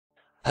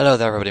Hello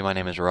there everybody, my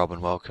name is Rob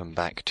and welcome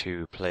back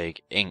to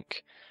Plague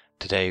Inc.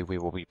 Today we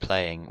will be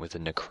playing with the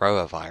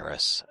Necroa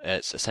virus.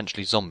 It's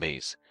essentially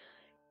zombies.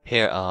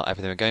 Here are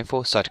everything we're going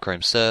for: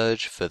 Cytochrome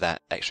Surge for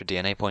that extra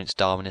DNA points,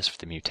 Darwinist for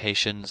the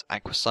mutations,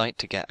 Aquasite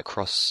to get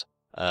across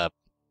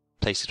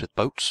places with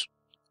boats,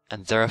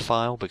 and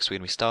Xerophile because we're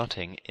going to be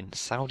starting in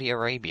Saudi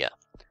Arabia.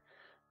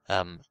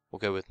 We'll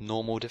go with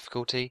normal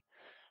difficulty,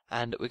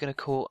 and we're going to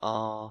call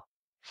our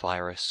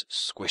virus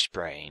Squish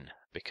Brain,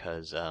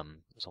 because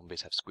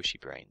zombies have squishy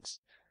brains.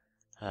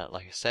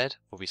 Like I said,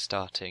 we'll be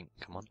starting...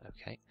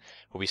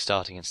 We'll be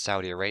starting in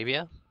Saudi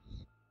Arabia.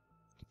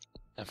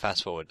 And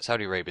fast forward,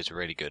 Saudi Arabia is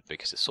really good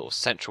because it's sort of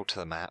central to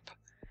the map,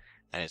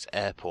 and its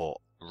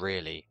airport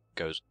really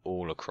goes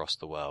all across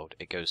the world.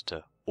 It goes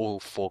to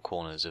all four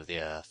corners of the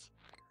earth,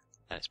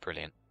 and it's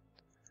brilliant.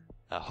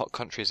 Hot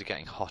countries are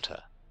getting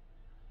hotter.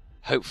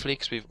 Hopefully,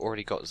 because we've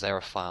already got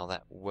Xerophile,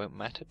 that won't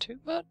matter too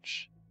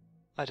much.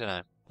 I don't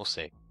know, we'll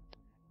see.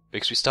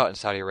 Because we start in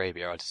Saudi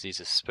Arabia, our disease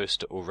is supposed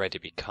to already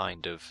be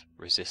kind of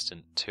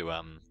resistant to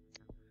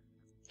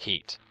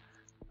heat.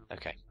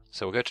 Okay,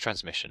 so we'll go to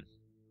transmission.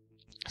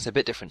 It's a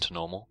bit different to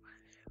normal.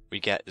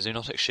 We get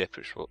Zoonotic Ship,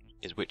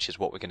 which is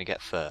what we're going to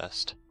get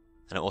first,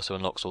 and it also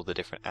unlocks all the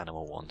different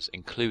animal ones,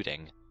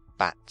 including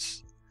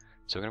bats.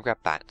 So we're going to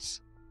grab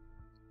bats.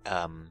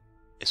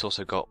 It's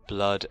also got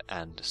blood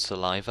and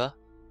saliva,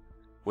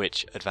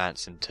 which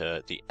advance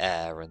into the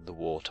air and the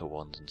water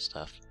ones and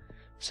stuff.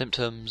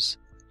 Symptoms: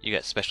 you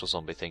get special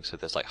zombie things, so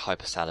there's like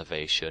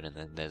hypersalivation, and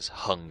then there's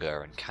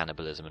hunger and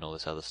cannibalism and all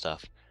this other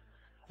stuff.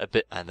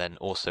 And then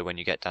also when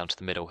you get down to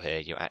the middle here,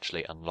 you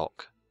actually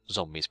unlock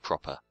zombies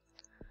proper.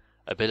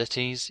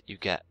 Abilities: you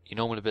get your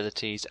normal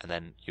abilities, and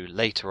then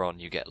later on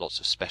you get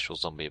lots of special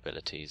zombie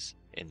abilities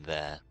in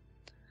there.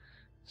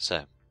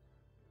 So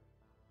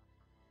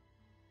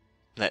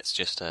let's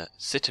just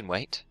sit and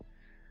wait,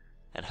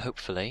 and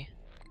hopefully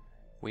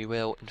we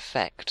will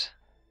infect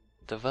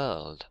the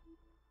world.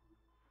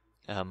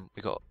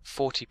 We've got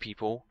 40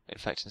 people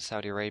infected in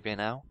Saudi Arabia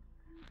now.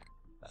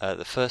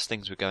 The first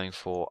things we're going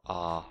for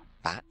are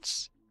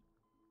bats.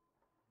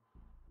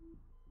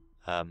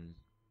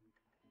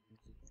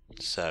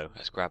 So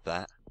let's grab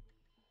that.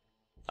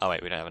 Oh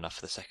wait, we don't have enough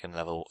for the second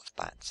level of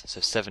bats.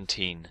 So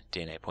 17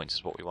 DNA points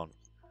is what we want.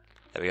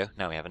 There we go,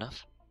 now we have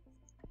enough.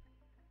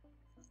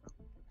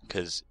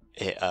 Because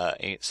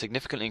it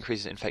significantly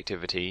increases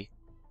infectivity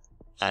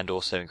and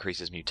also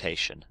increases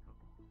mutation.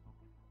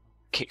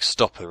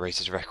 Kickstopper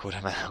raises record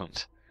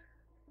amount.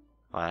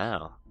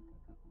 Wow.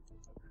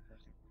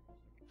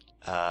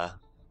 Yeah,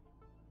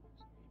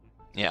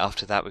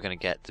 after that we're going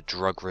to get the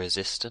drug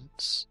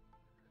resistance,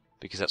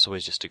 because that's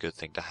always just a good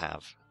thing to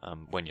have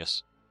when you're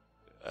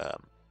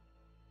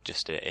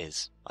just it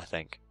is, I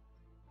think.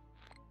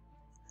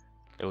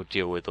 It will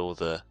deal with all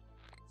the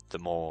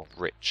more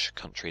rich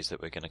countries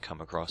that we're going to come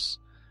across.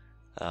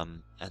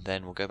 And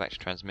then we'll go back to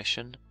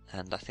transmission,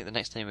 and I think the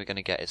next thing we're going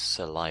to get is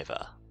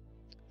saliva,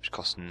 which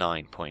costs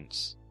 9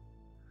 points.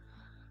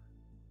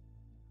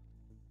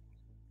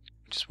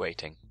 Just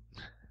waiting.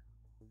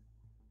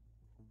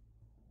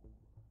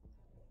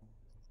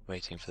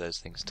 Waiting for those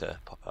things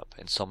to pop up.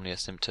 Insomnia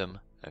symptom,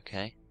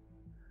 okay.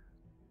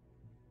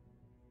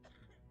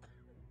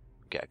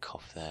 Get a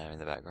cough there in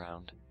the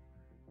background.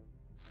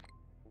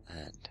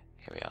 And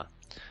here we are.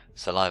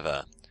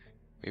 Saliva.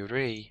 I would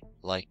really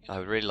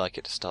like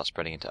it to start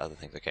spreading into other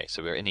things. Okay,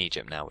 so we're in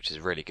Egypt now, which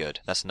is really good.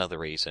 That's another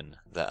reason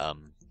that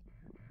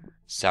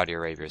Saudi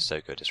Arabia is so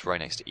good. It's right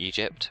next to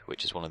Egypt,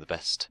 which is another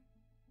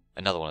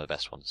one of the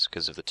best ones,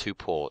 because of the two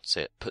ports.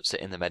 It puts it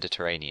in the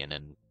Mediterranean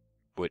and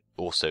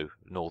also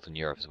Northern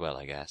Europe as well,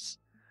 I guess,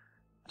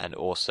 and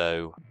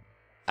also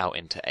out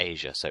into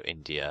Asia, so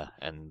India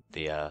and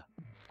the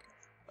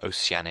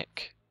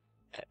oceanic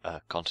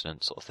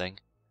continent sort of thing.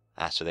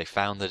 So they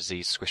found the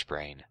disease Squish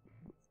Brain,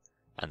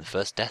 and the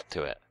first death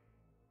to it.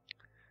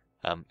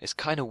 It's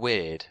kind of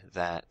weird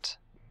that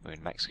we're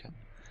in Mexico.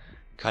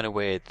 Kind of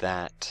weird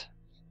that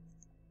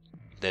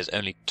there's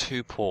only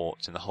 2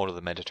 ports in the whole of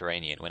the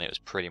Mediterranean when it was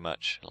pretty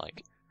much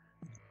like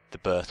the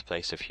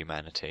birthplace of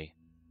humanity.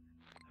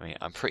 I mean,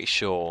 I'm pretty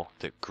sure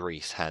that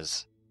Greece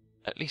has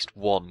at least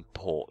 1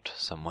 port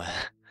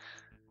somewhere.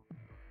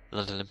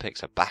 London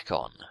Olympics are back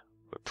on.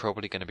 We're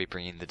probably going to be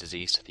bringing the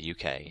disease to the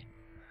UK.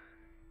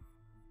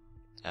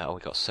 We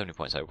got so many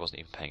points I wasn't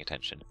even paying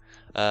attention.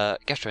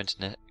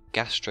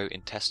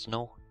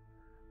 Gastrointestinal,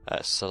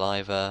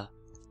 saliva.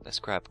 Let's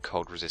grab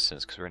cold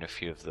resistance because we're in a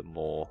few of the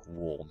more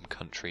warm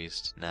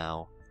countries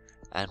now,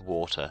 and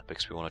water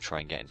because we want to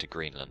try and get into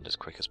Greenland as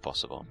quick as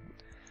possible.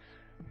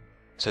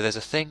 So there's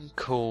a thing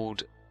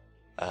called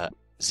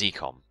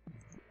ZCOM,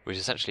 which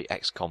is essentially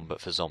XCOM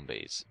but for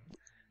zombies.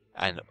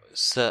 And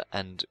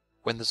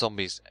when the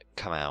zombies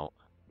come out,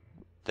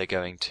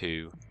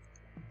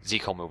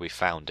 ZCOM will be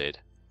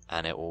founded,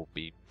 and it will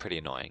be pretty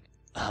annoying.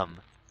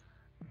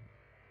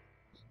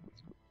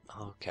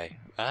 Okay.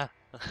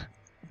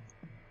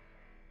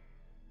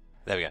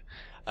 There we go.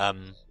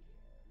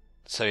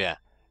 So yeah,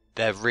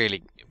 they're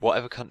really,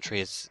 whatever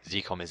country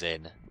ZCOM is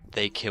in,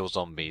 they kill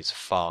zombies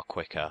far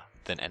quicker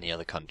than any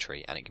other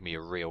country, and it can be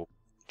a real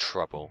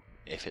trouble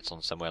if it's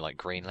on somewhere like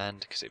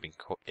Greenland, because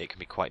it can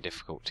be quite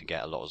difficult to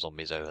get a lot of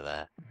zombies over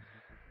there.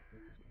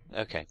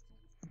 Okay,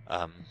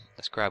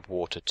 let's grab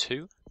water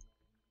 2,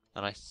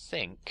 and I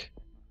think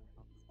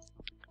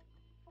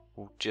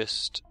we'll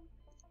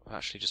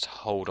actually just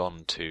hold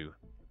on to.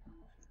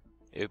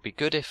 It would be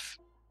good if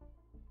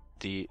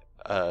the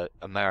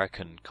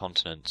American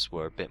continents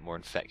were a bit more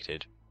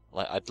infected.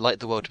 Like, I'd like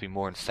the world to be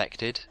more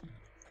infected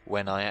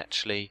when I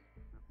actually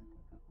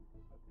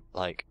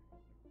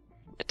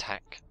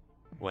attack,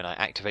 when I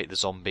activate the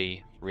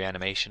zombie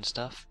reanimation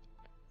stuff.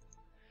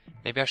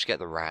 Maybe I should get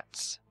the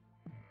rats,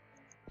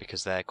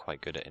 because they're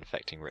quite good at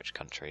infecting rich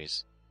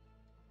countries.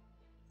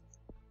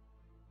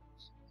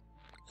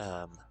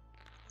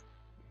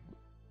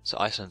 So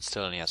Iceland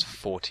still only has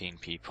 14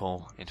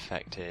 people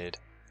infected.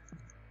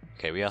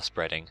 Okay, we are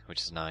spreading,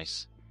 which is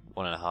nice.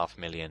 1.5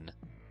 million,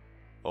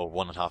 or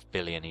 1.5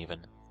 billion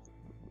even.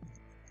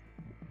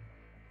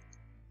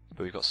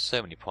 But we've got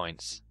so many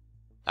points.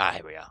 Ah,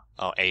 here we are.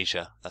 Oh,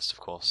 Asia, that's of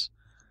course.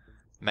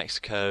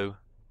 Mexico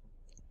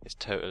is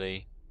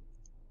totally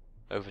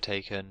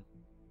overtaken.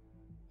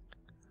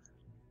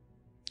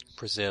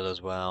 Brazil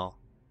as well.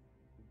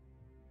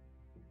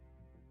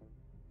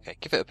 Okay,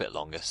 give it a bit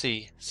longer.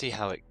 See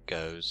how it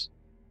goes.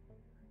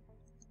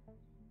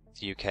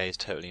 The UK is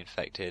totally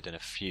infected, and a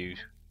few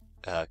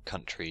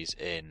countries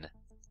in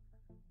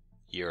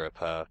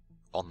Europe are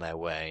on their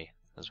way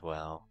as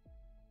well.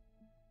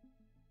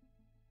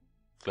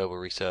 Global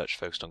research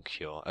focused on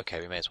cure.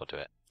 Okay, we may as well do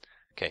it.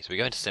 Okay, so we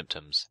go into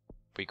symptoms.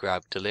 We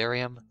grab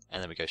delirium,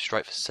 and then we go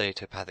straight for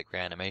cytopathic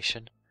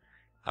reanimation.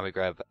 And we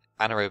grab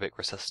anaerobic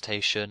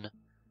resuscitation,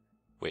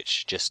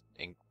 which just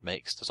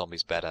makes the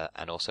zombies better,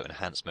 and also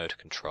enhanced motor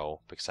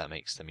control, because that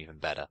makes them even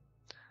better.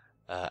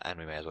 And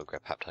we may as well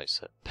grab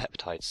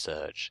peptide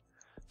surge.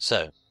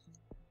 So,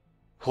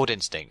 horde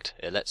instinct.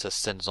 It lets us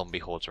send zombie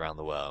hordes around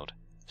the world.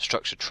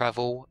 Structured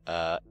travel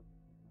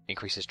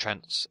increases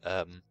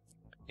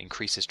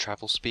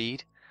travel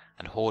speed,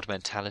 and horde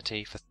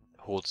mentality for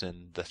hordes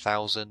in the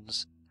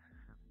thousands,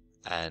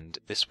 and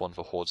this one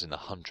for hordes in the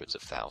hundreds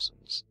of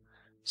thousands.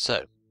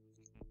 So,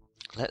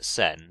 let's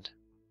send.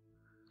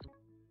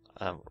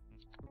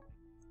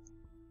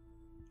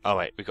 Oh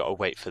wait, we've got to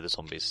wait for the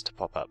zombies to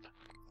pop up,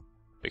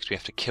 because we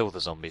have to kill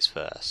the zombies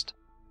first.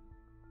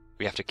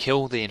 We have to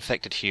kill the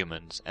infected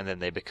humans, and then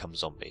they become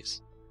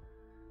zombies.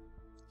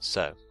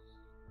 So,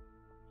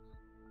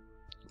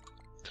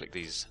 click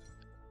these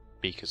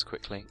beakers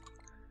quickly.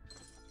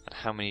 And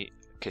how many?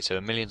 Okay, so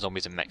 1 million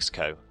zombies in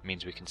Mexico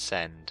means we can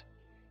send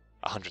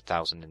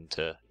 100,000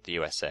 into the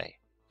USA.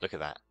 Look at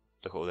that.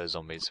 Look at all those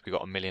zombies. We've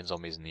got 1 million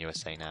zombies in the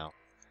USA now.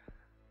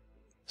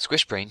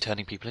 Squish brain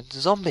turning people into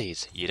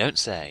zombies. You don't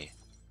say.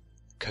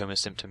 Coma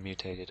symptom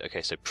mutated.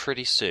 Okay, so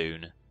pretty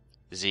soon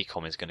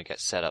ZCOM is going to get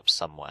set up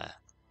somewhere.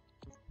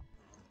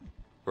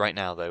 Right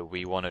now, though,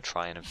 we want to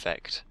try and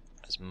infect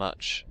as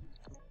much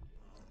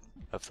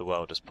of the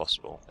world as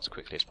possible, as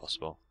quickly as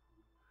possible.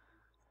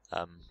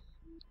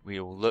 We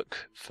will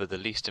look for the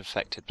least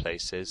infected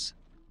places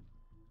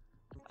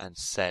and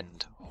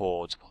send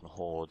hordes upon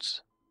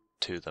hordes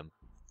to them.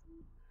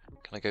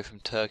 Can I go from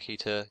Turkey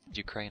to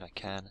Ukraine? I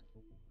can.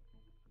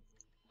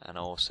 And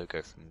I'll also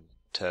go from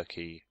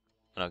Turkey,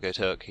 and I'll go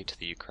Turkey to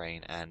the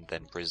Ukraine, and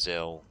then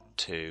Brazil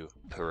to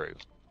Peru.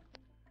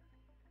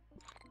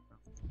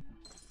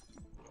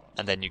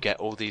 And then you get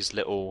all these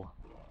little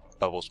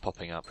bubbles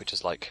popping up, which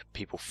is like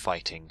people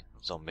fighting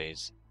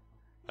zombies.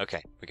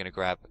 Okay, we're going to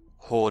grab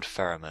horde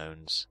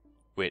pheromones,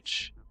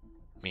 which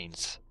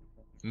means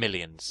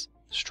millions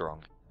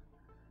strong.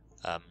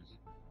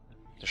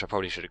 Which I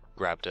probably should have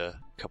grabbed a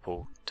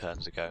couple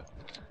turns ago.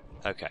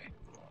 Okay.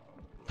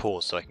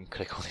 Pause so I can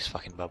click all these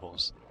fucking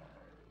bubbles.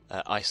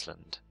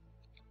 Iceland.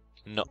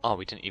 No, oh,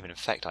 we didn't even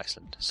infect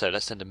Iceland. So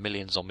let's send 1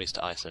 million zombies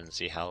to Iceland and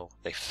see how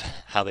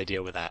they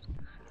deal with that.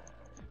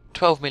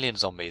 12 million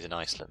zombies in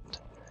Iceland.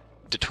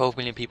 Do 12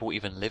 million people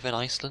even live in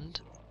Iceland?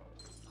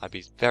 I'd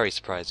be very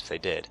surprised if they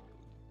did.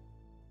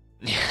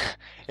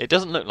 It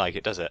doesn't look like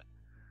it, does it?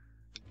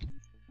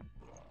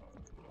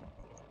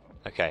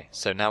 Okay,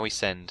 so now we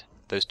send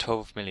those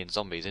 12 million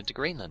zombies into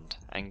Greenland,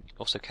 and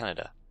also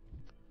Canada.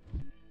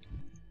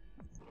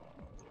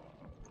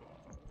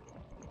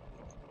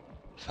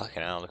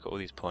 Fucking hell, look at all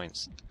these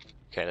points.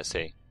 Okay, let's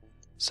see.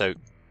 So,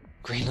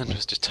 Greenland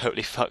was just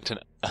totally fucked, and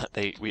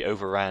we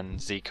overran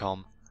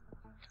ZCOM.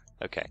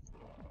 Okay.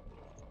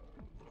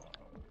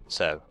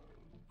 So,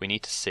 we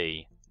need to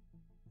see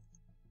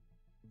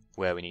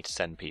where we need to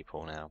send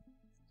people now.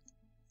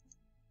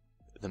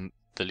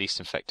 The least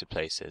infected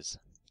places.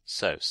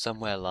 So,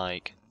 somewhere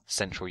like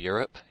Central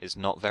Europe is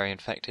not very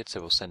infected, so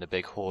we'll send a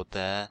big horde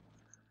there.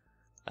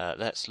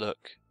 Let's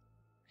look.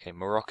 Okay,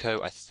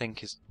 Morocco I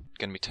think is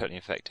going to be totally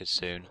infected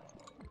soon.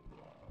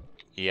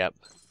 Yep.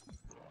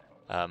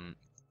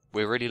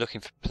 We're really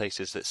looking for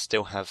places that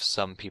still have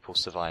some people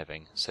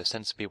surviving, so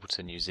send some people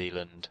to New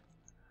Zealand.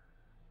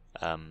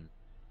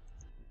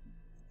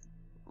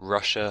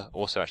 Russia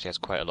also actually has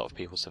quite a lot of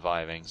people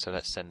surviving, so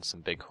let's send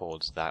some big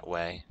hordes that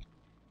way.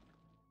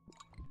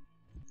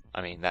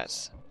 I mean,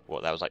 that's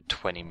what, that was like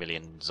 20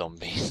 million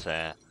zombies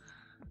there.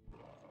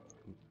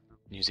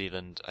 New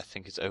Zealand, I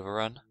think, is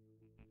overrun.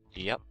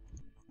 Yep.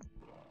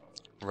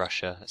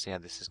 Russia, let's see how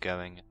this is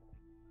going.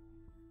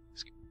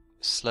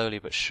 Slowly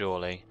but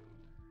surely.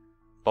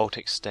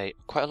 Baltic state,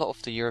 quite a lot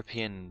of the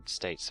European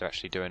states are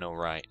actually doing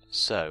alright,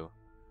 so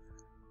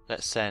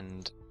let's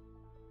send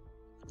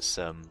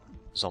some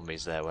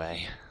zombies their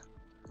way.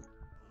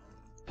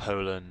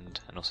 Poland,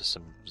 and also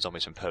some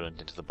zombies from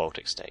Poland into the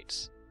Baltic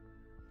states.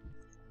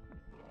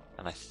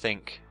 And I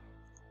think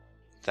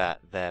that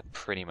they're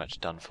pretty much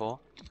done for.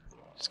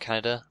 Is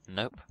Canada?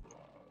 Nope.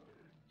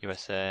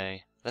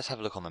 USA, let's have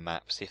a look on the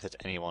map, see if there's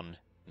anyone.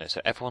 No,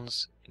 so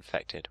everyone's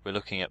infected. We're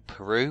looking at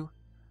Peru,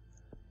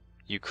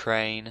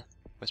 Ukraine.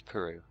 Where's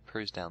Peru?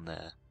 Peru's down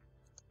there.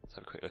 Let's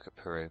have a quick look at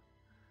Peru.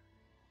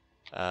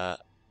 Yeah,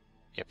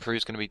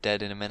 Peru's going to be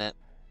dead in a minute.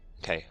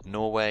 Okay,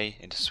 Norway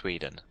into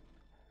Sweden.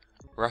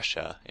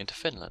 Russia into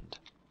Finland.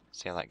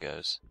 See how that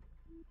goes.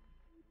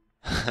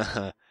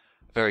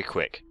 Very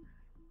quick.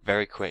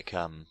 Very quick,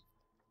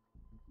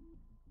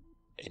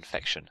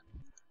 infection.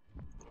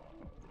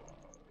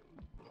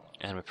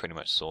 And we're pretty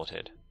much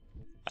sorted,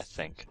 I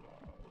think.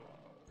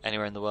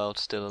 Anywhere in the world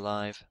still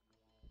alive?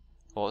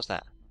 What was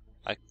that?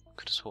 I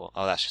could have sworn.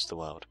 Oh, that's just the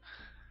world.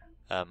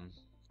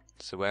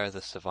 So where are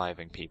the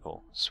surviving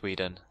people?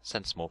 Sweden.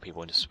 Send some more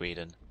people into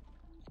Sweden.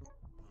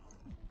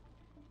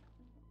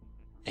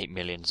 8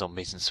 million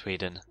zombies in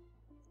Sweden.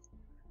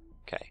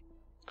 Okay.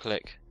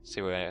 Click.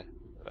 See where.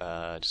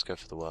 Just go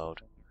for the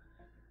world.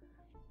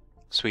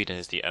 Sweden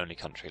is the only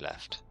country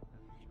left.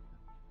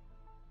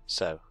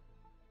 So,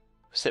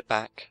 sit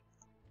back,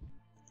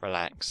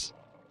 relax,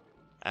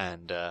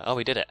 and oh,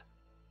 we did it.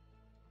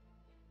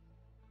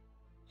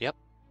 Yep.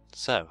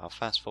 So, I'll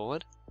fast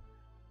forward,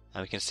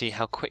 and we can see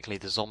how quickly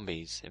the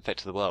zombies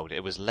infected the world.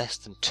 It was less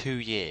than 2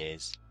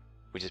 years,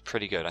 which is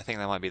pretty good. I think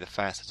that might be the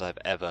fastest I've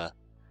ever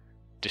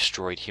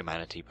destroyed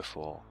humanity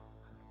before.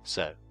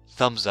 So,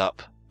 thumbs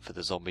up for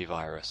the zombie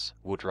virus.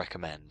 Would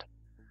recommend.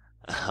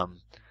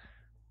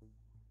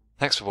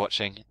 Thanks for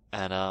watching,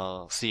 and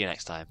I'll see you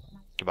next time.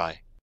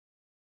 Goodbye.